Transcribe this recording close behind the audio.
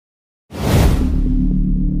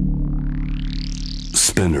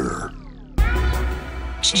Spinner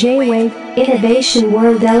J-Wave Innovation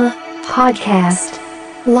World Podcast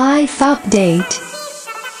Life Update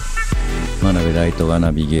真鍋大度が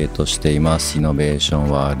ナビゲートしていますイノベーショ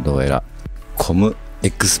ンワールドエラコム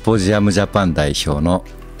エクスポジアムジャパン代表の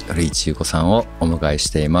古市優子さんをお迎え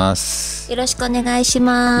しています。よろしくお願いし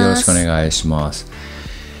ます。よろしくお願いします。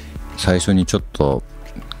最初にちょっと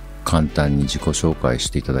簡単に自己紹介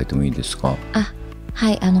していただいてもいいですか？は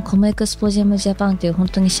い、コムエクスポジアムジャパンという本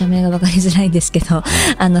当に社名が分かりづらいんですけど、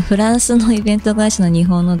フランスのイベント会社の日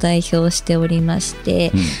本の代表をしておりまし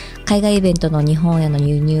て、海外イベントの日本への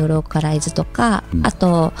輸入ローカライズとか、あ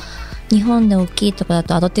と日本で大きいところだ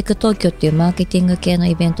とアドテク東京っていうマーケティング系の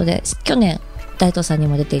イベントで去年大東さんに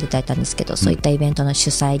も出ていただいたんですけど、そういったイベントの主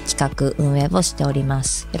催企画運営をしておりま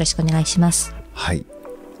す。よろしくお願いします。はい、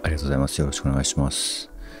ありがとうございます。よろしくお願いします。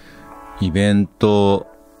イベント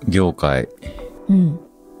業界、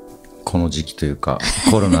この時期というか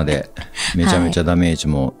コロナでめちゃめちゃダメージ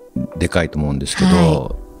もでかいと思うんですけ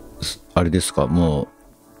ど、あれですか、もう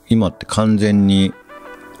今って完全に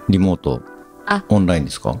リモートオンライン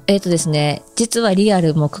ですか？ですね、実はリア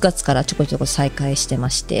ルも9月からちょこちょこ再開してま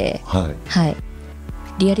して、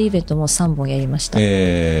リアルイベントも3本やりました。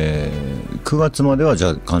9月まではじゃ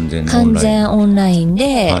あ完全オンライン？完全オンライン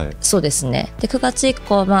で、そうですね。で9月以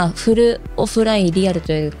降はフルオフラインリアル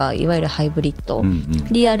というかいわゆるハイブリッド、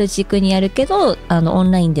リアル軸にやるけどオ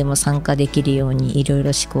ンラインでも参加できるようにいろい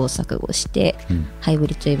ろ試行錯誤して、ハイブ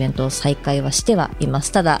リッドイベントを再開はしてはいま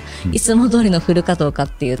す。ただ、いつも通りのフル稼働か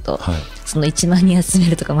っていうと、その1万人集め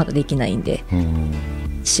るとかまだできないんで、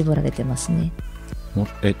絞られてますね。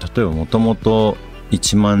例えばもともと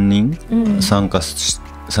1万人参加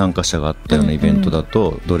者があったようなイベントだ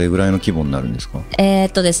とどれぐらいの規模になるんですか？で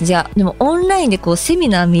すね、じゃあでもオンラインでこうセミ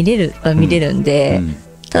ナー見れるんで、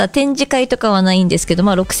ただ展示会とかはないんですけど、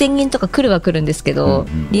6000人とか来るは来るんですけど、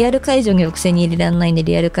リアル会場に6000人入れられないんで、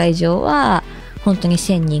リアル会場は本当に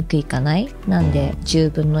1000人いかないなんで10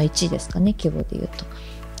分の1ですかね、規模でいう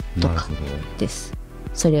とかです。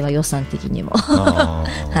それは予算的にも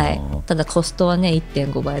ただコストはね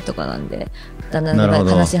 1.5 倍とかなんで、だんだん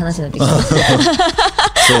悲しい話になってきます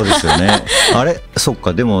そうですよね。あれ、そっ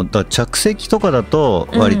か。でも着席とかだと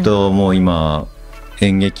割ともう今、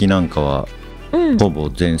演劇なんかはほぼ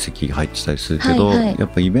全席入ってたりするけど、やっ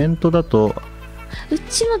ぱイベントだとう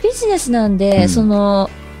ちもビジネスなんで、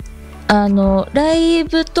ライ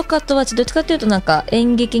ブとかとはどっちかというとなんか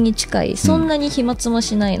演劇に近い、そんなに飛沫も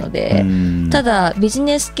しないので、ただビジ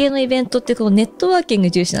ネス系のイベントってこうネットワーキング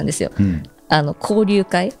重視なんですよ。交流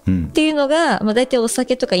会っていうのが、だいたいお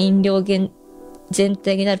酒とか飲料全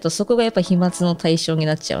体になるとそこがやっぱ飛沫の対象に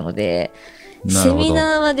なっちゃうので、セミ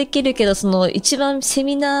ナーはできるけど、その一番セ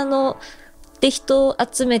ミナーので人を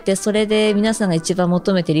集めて、それで皆さんが一番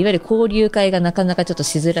求めているいわゆる交流会がなかなかちょっと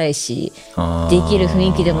しづらいし、できる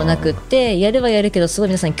雰囲気でもなくって、やるはやるけどすごい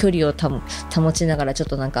皆さん距離を保ちながらちょっ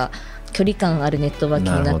となんか距離感あるネットワーキ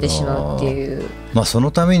ングになってしまうっていう。そ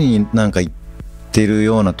のためになんか言ってる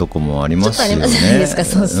ようなとこもありますよね。ちょっとありますね。ですか？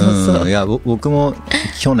そう。いや僕も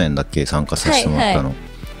去年だっけ参加させてもらった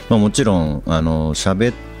の。もちろん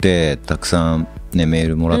喋ってたくさんねメー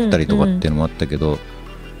ルもらったりとかっていうのもあったけど。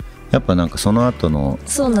やっぱなんかその後の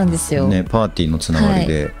そうなんですよ、ね、パーティーのつながり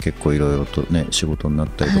で結構いろいろとね仕事になっ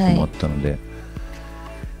たりとかもあったので、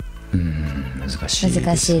難しいですね。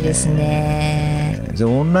難しいですね。で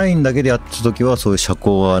オンラインだけでやった時はそういう社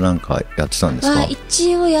交はなんかやってたんですか？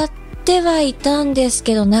一応やってはいたんです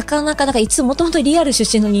けど、なかなかいつもともとリアル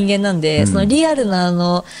出身の人間なんで、そのリアル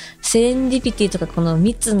なセレンディピティとかこの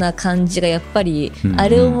密な感じがやっぱり、あ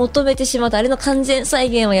れを求めてしまうと、あれの完全再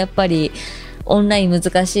現はやっぱりオンライン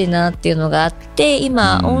難しいなっていうのがあって、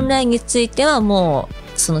今、オンラインについてはも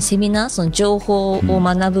うそのセミナー、その情報を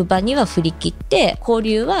学ぶ場には振り切って、交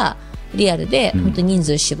流はリアルで本当に人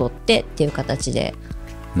数絞ってっていう形で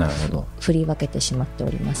振り分けてしまって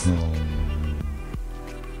おります。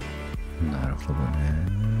なるほど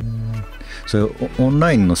ね。それオン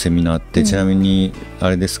ラインのセミナーってちなみに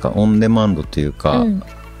あれですか、オンデマンドというか、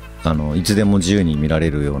いつでも自由に見ら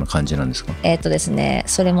れるような感じなんですか？ですね、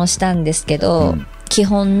それもしたんですけど、基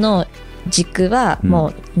本の軸はも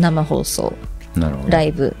う生放送、ラ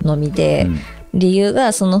イブのみで、理由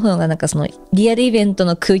がその方がなんかそのリアルイベント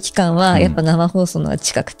の空気感はやっぱ生放送のが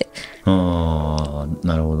近くて、な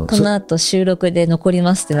るほど。この後収録で残り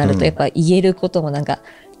ますってなるとやっぱ言えることもなんか、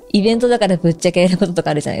イベントだからぶっちゃけやることと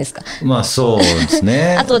かあるじゃないですか。そうです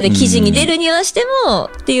ね。後で記事に出るにはしても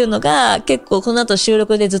っていうのが結構この後収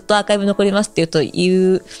録でずっとアーカイブ残りますってい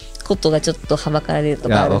うことがちょっとはばかられると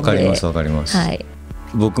かあるんで。わかります。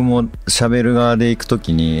僕も喋る側で行くと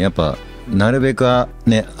きにやっぱなるべく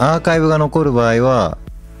ねアーカイブが残る場合は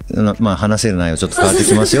まあ、話せる内容ちょっと変わって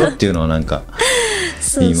きますよっていうのをなんか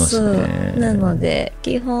言いますね。そうなので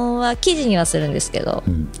基本は記事にはするんですけど、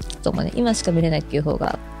ともね、今しか見れないっていう方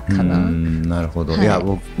がかな。なるほど、いや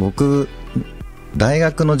僕大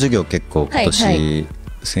学の授業結構今年、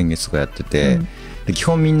先月とかやってて、で基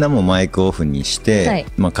本みんなもうマイクオフにして、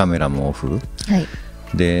まあ、カメラもオフ、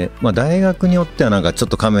で、まあ、大学によってはなんかちょっ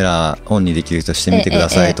とカメラオンにできる人してみてくだ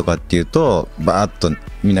さいとかっていうと、バーッと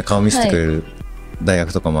みんな顔見せてくれる大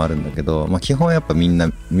学とかもあるんだけど、まあ、基本やっぱみん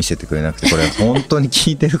な見せてくれなくて、これ本当に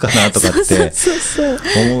聞いてるかなとかって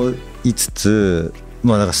思いつつ、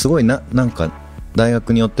まあだからすごいなんか大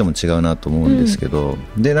学によっても違うなと思うんですけど、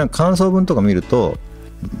でなんか感想文とか見ると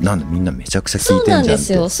なんでみんなめちゃくちゃ聞いてんじゃんっ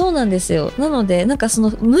て。そうなんですよ。なのでなんかそ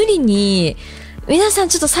の無理に皆さん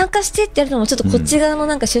ちょっと参加してってやるのもちょっとこっち側の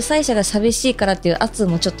なんか主催者が寂しいからっていう圧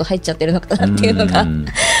もちょっと入っちゃってるのかなっていうのが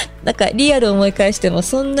なんかリアルを思い返しても、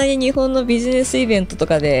そんなに日本のビジネスイベントと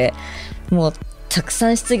かでもうたくさ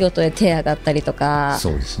ん質疑応答で手上がったりとか、そ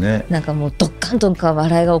うですね、なんかもうドッカンドンか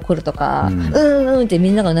笑いが起こるとか、うんってみ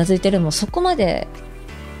んながうなずいてるのもそこまで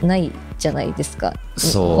ないじゃないですか。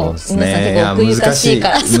そうですね、皆さん結構奥ゆかしいか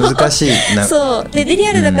ら難しいそうでリ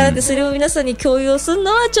アルだからってそれを皆さんに共有する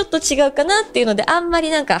のはちょっと違うかなっていうので、あんまり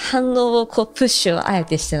なんか反応をこうプッシュをあえ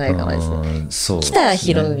てしてないかもですね。そうですね、来たら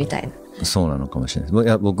拾うみたいな。そうなのかもしれない。い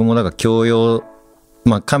や僕もだから教養、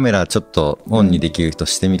まあ、カメラちょっとオンにできる人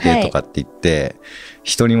してみてとかって言って、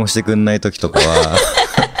一人もしてくんない時とかは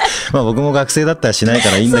まあ僕も学生だったらしない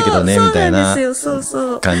からいいんだけどねみたいな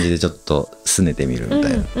感じでちょっと拗ねてみるみた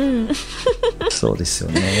いな、そうですよ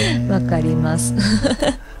ね。わかりますな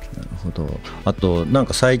るほど。あとなん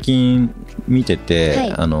か最近見て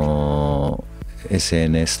て、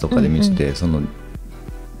SNS とかで見てて、その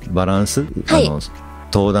バランス、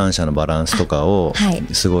登壇者のバランスとかを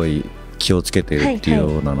すごい気をつけてるっていう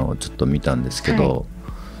ようなのをちょっと見たんですけど、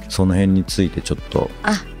その辺についてちょっと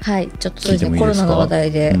ちょっとそうですね、コロナの話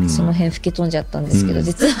題でその辺吹き飛んじゃったんですけど、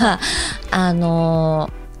実は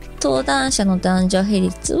登壇者の男女比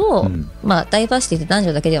率を、まあダイバーシティって男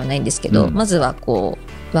女だけではないんですけど、まずはこ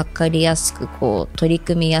う分かりやすくこう取り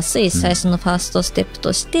組みやすい最初のファーストステップ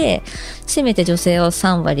として、せめて女性を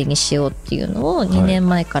3割にしようっていうのを2年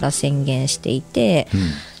前から宣言していて、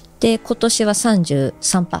で今年は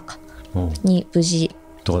 33% かに無事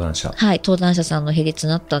登壇者さんの比率に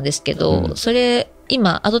なったんですけど、それ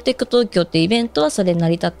今アドテック東京っていうイベントはそれ成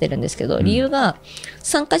り立ってるんですけど、理由が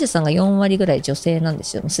参加者さんが4割ぐらい女性なんで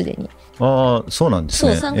すよ、もうすでに。ああ、そうなんです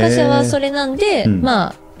ね。そう、参加者はそれなんで、ま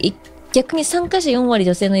あ逆に参加者4割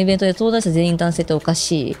女性のイベントで登壇者全員男性っておか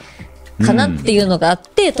しいかなっていうのがあっ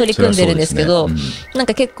て取り組んでるんですけど、なん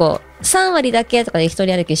か結構3割だけとかで一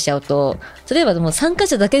人歩きしちゃうと、例えばもう参加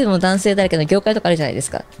者だけでも男性だらけの業界とかあるじゃないで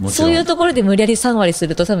すか。そういうところで無理やり3割す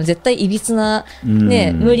ると多分絶対いびつな、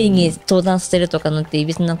ね、無理に登壇させるとかなんてい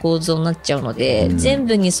びつな構造になっちゃうので、全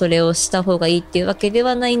部にそれをした方がいいっていうわけで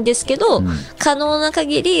はないんですけど、可能な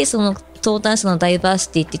限りその登壇者のダイバーシ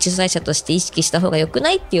ティって主催者として意識した方が良く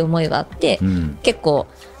ないっていう思いがあって、結構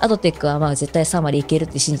アドテックはまあ絶対3割いけるっ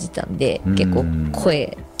て信じてたんで、結構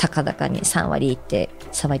声高々に3割いって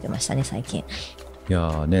騒いでましたね最近。いや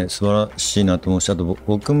ーね、素晴らしいなと思うし、あと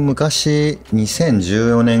僕昔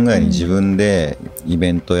2014年ぐらいに自分でイ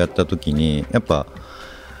ベントやった時に、やっぱ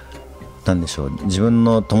なんでしょう、自分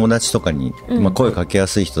の友達とかに、声かけや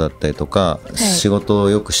すい人だったりとか、仕事を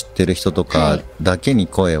よく知ってる人とかだけに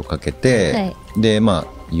声をかけて、でま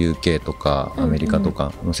あ UK とかアメリカと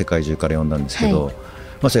かの世界中から呼んだんですけど、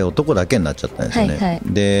まあそれ男だけになっちゃったんですよね。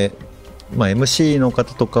でまあ、MC の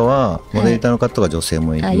方とかはモデレーターの方とか女性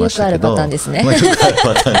もいましたけど、よくあるパターンですね。よくある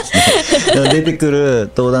パターンですね。出てく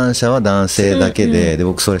る登壇者は男性だけで、で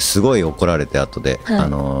僕それすごい怒られて、後で、主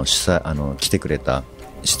催来てくれた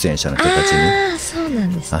出演者の人たちに、そうな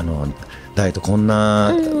んです、大とこん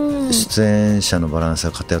な出演者のバランス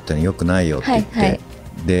が偏ってるのよくないよって言って、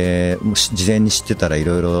で事前に知ってたらい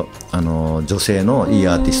ろいろ女性のいい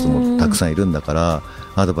アーティストもたくさんいるんだから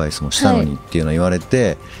アドバイスもしたのにっていうのを言われ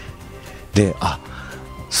て、で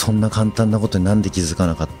そんな簡単なことになんで気づか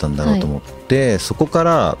なかったんだろうと思って、そこか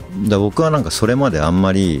ら僕はなんかそれまであん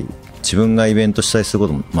まり自分がイベントしたりするこ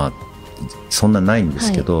ともまあそんなないんで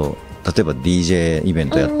すけど、例えば DJ イベン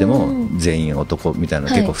トやっても全員男みたいな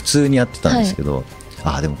の結構普通にやってたんですけど、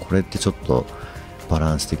でもこれってちょっとバ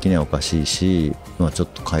ランス的にはおかしいし、ちょっ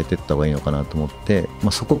と変えていった方がいいのかなと思って、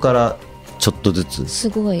そこからちょっとずつす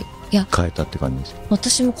ごい。いや変えたって感じです。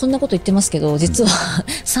私もこんなこと言ってますけど、実は、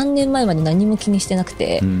3年前まで何も気にしてなく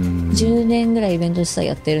て、10年ぐらいイベント主催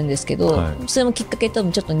やってるんですけど、それもきっかけと多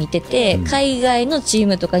分ちょっと似てて、海外のチー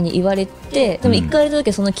ムとかに言われて、でも1回やるだ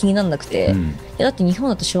けそんな気にならなくて、いやだって日本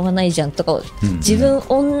だとしょうがないじゃんとか、自分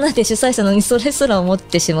女で主催者なのにそれすら思っ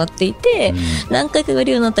てしまっていて、何回かや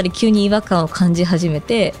るようになったり急に違和感を感じ始め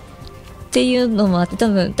てっていうのもあって、多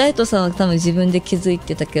分大東さんは多分自分で気づい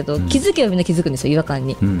てたけど、気づけばみんな気づくんですよ、違和感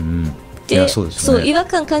に。で、そう違和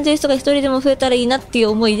感感じる人が一人でも増えたらいいなっていう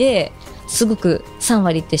思いですごく3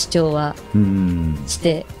割って主張はし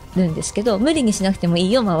てるんですけど、無理にしなくてもい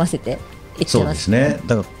いよも合わせて言ってます。そうですね。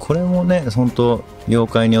だからこれもね、本当業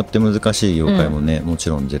界によって難しい業界もね、もち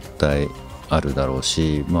ろん絶対あるだろう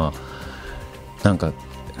し、まあなんか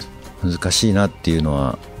難しいなっていうの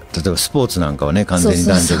は、例えばスポーツなんかはね、完全に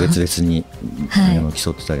男女別々に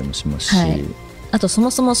競ってたりもしますし、あとそ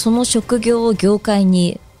もそもその職業を業界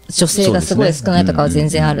に女性がすごい少ないとかは全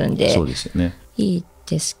然あるんで、そうですよね。いい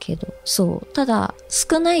ですけど、そうただ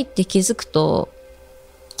少ないって気づくと、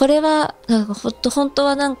これは本当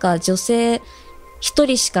はなんか女性1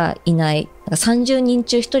人しかいない、なんか30人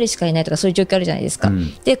中1人しかいないとか、そういう状況あるじゃないですか。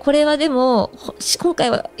でこれはでも今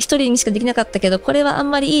回は1人にしかできなかったけど、これはあ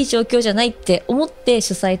んまりいい状況じゃないって思って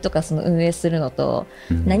主催とかその運営するのと、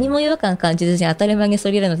何も違和感感じずに当たり前に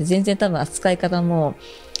それるのって全然多分扱い方も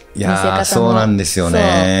いやそうなんですよ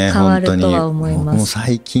ね。変わるとは思います。もう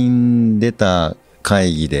最近出た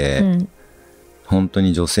会議で、本当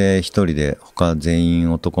に女性一人で他全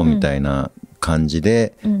員男みたいな感じ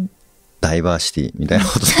で、ダイバーシティみたいな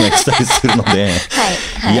ことが言ってたりするので、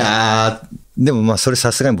いやでもまあそれ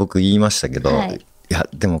さすがに僕言いましたけど、いや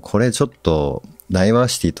でもこれちょっとダイバー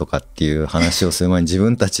シティとかっていう話をする前に自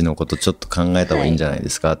分たちのことちょっと考えた方がいいんじゃないで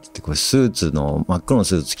すかって言って、これスーツの真っ黒の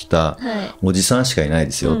スーツ着たおじさんしかいない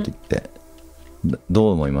ですよって言って、ど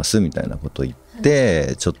う思いますみたいなことを言っ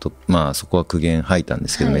て、ちょっとまあそこは苦言吐いたんで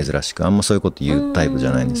すけど、珍しくあんまそういうこと言うタイプじ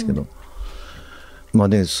ゃないんですけど、まあ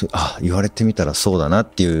で言われてみたらそうだなっ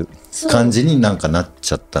ていう感じになんかなっ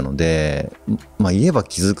ちゃったので、まあ言えば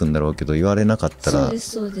気づくんだろうけど、言われなかったら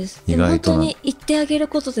そうです。でも本当に言ってあげる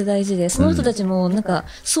ことって大事で、その人たちもなんか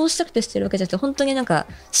そうしたくてしてるわけじゃなくて、本当になんか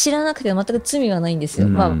知らなくて全く罪はないんですよ。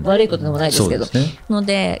まあ悪いことでもないですけど、の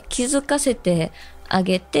で気づかせてあ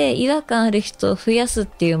げて、違和感ある人を増やすっ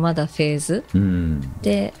ていうまだフェーズ、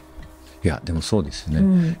でいやでもそうですよ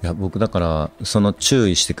ね。いや僕だからその注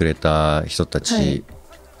意してくれた人たち、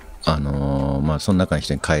まあその中の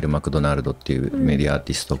人にカイル・マクドナルドっていうメディアアー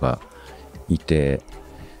ティストがいて、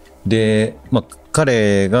で、まあ、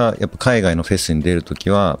彼がやっぱ海外のフェスに出ると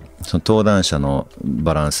きはその登壇者の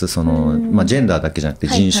バランス、まあ、ジェンダーだけじゃなくて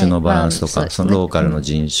人種のバランスとか、そのローカルの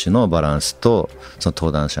人種のバランスとその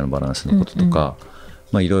登壇者のバランスのこととか、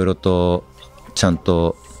まあいろいろとちゃん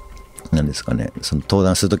となんですかね、その登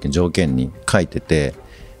壇するときの条件に書いてて、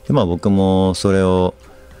で、まあ、僕もそれを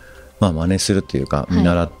まあ真似するというか見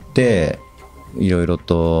習って、いろいろ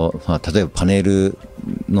と、まあ、例えばパネル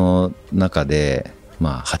の中で、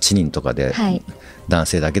まあ、8人とかで男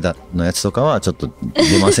性だけのやつとかはちょっと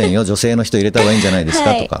出ませんよ女性の人入れた方がいいんじゃないです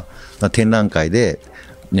かとか、展覧会で、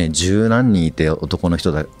ね、十何人いて男の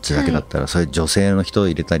人たちだけだったら、それ女性の人を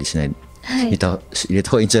入れたりしない、入れた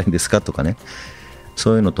方がいいんじゃないですかとかね、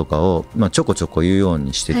そういうのとかを、まあ、ちょこちょこ言うよう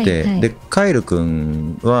にしてて、でカイル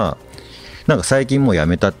君はなんか最近もうや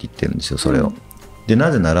めたって言ってるんですよ、それを。でな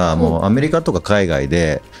ぜならもうアメリカとか海外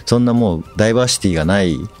でそんなもうダイバーシティがな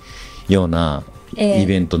いようなイ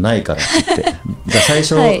ベントないからって言って、だ最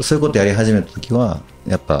初そういうことやり始めた時は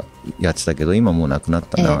やっぱやってたけど、今もうなくなっ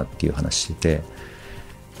たなっていう話してて、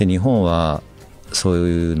で日本はそう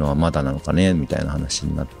いうのはまだなのかねみたいな話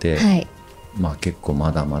になって、まあ結構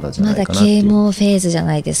まだまだじゃないかなっていう。まだ啓蒙フェーズじゃ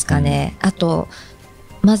ないですかね。あと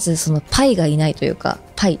まずそのパイがいないというか、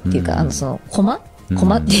パイっていうか、そのコマっ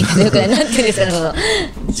ていうか、よくなんていうんですかね、その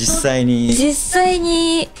実際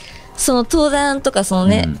にその登壇とかその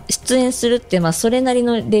ね、出演するってまあそれなり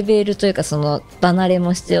のレベルというか、その離れ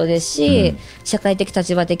も必要ですし、社会的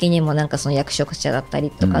立場的にもなんかその役職者だった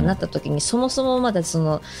りとかなった時に、そもそもまだそ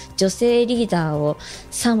の女性リーダーを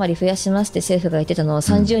3割増やしますって政府が言ってたのを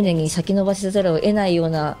30年に先延ばしせざるを得ないよう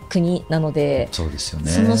な国なので、そうですよね。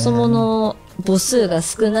そもそもの母数が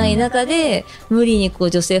少ない中で無理にこ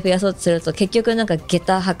う女性増やそうとすると、結局なんか下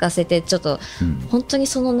駄履かせてちょっと本当に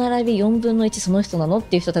その並び4分の1その人なのっ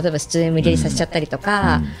ていう人、例えば出演無理やりさせちゃったりと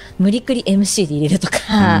か、無理くり MC で入れるとか、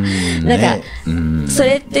なんかそ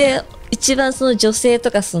れって一番その女性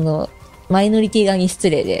とかそのマイノリティ側に失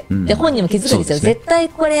礼で、で本人も気づくんですよ。絶対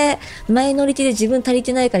これマイノリティで自分足り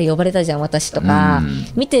てないから呼ばれたじゃん私とか、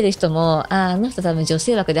見てる人もあの人多分女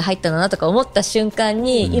性枠で入ったんだなとか思った瞬間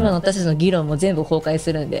に、今の私たちの議論も全部崩壊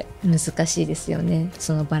するんで難しいですよね、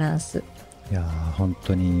そのバランス。いや本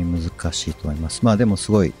当に難しいと思います。まあでも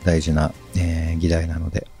すごい大事な、議題なの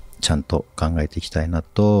でちゃんと考えていきたいな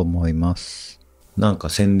と思います。なんか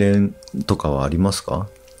宣伝とかはありますか？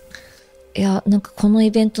いや、なんかこの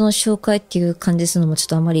イベントの紹介っていう感じするのもちょっ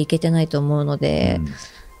とあまりいけてないと思うので、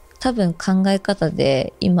多分考え方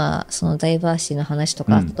で今そのダイバーシティの話と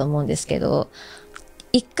かあったと思うんですけど、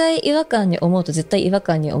一回違和感に思うと絶対違和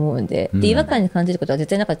感に思うんで、で違和感に感じることは絶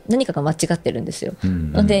対何かが間違ってるんですよ。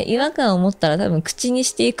ので違和感を持ったら多分口に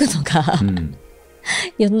していくのが、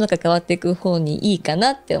世の中変わっていく方にいいか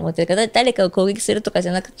なって思ってるから、誰かを攻撃するとかじ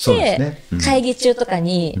ゃなくて、会議中とか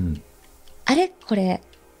に、あれこれ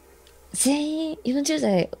全員40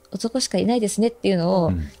代男しかいないですねっていうの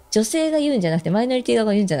を、女性が言うんじゃなくて、マイノリティ側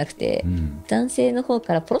が言うんじゃなくて、男性の方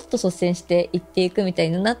からポロッと率先して言っていくみた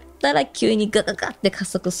いになったら急にガガガって加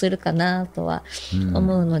速するかなとは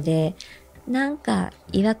思うので、なんか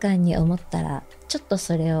違和感に思ったらちょっと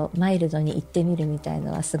それをマイルドに言ってみるみたい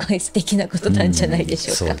のはすごい素敵なことなんじゃないでし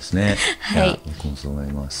ょうか。そうですね。はい。僕もそう思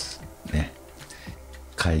いますね。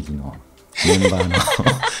会議のメンバーの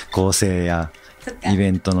構成やイベ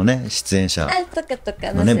ントのね出演者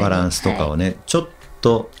のねバランスとかをね、ちょっ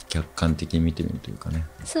と客観的に見てみるというかね。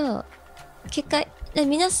そう結果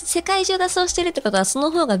世界中がそうしてるってことは、その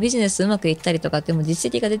方がビジネスうまくいったりとかっても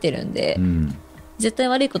実績が出てるんで、絶対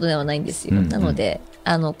悪いことではないんですよ。なので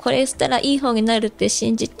これしたらいい方になるって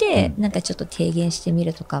信じて、なんかちょっと提言してみ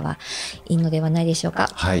るとかはいいのではないでしょうか。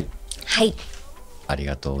はいはい、あり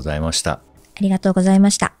がとうございました。ありがとうございま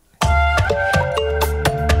した。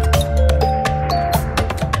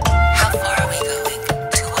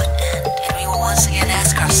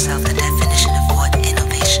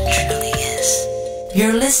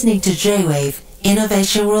You're listening to J-Wave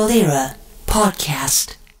Innovation World Era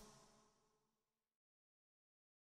podcast.